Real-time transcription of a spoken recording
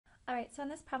All right, so in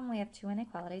this problem we have two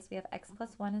inequalities. We have x plus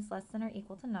 1 is less than or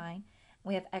equal to 9. And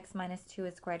we have x minus 2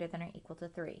 is greater than or equal to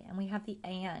 3. And we have the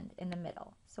and in the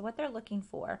middle. So what they're looking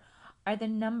for are the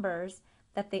numbers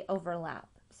that they overlap.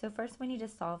 So first we need to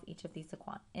solve each of these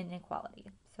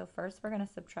inequalities. So first we're going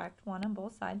to subtract 1 on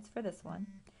both sides for this one.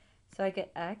 So I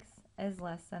get x is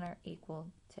less than or equal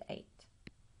to 8.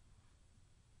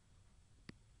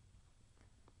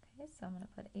 Okay, so I'm going to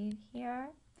put 8 here.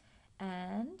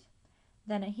 And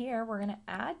then here we're going to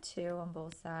add 2 on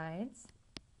both sides.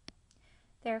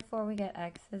 Therefore, we get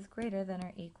x is greater than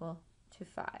or equal to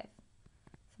 5.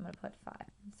 So I'm going to put 5.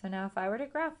 So now if I were to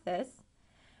graph this,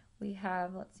 we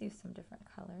have, let's use some different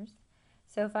colors.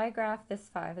 So if I graph this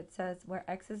 5, it says where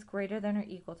x is greater than or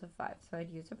equal to 5. So I'd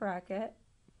use a bracket,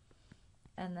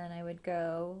 and then I would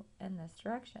go in this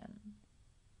direction.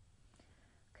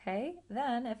 Okay,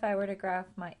 then if I were to graph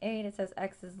my 8, it says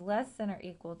x is less than or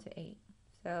equal to 8.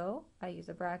 So I use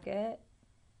a bracket,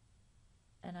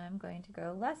 and I'm going to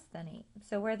go less than 8.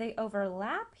 So where they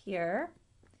overlap here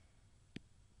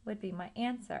would be my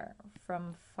answer.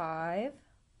 From 5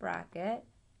 bracket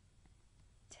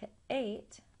to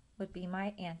 8 would be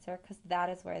my answer because that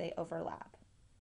is where they overlap.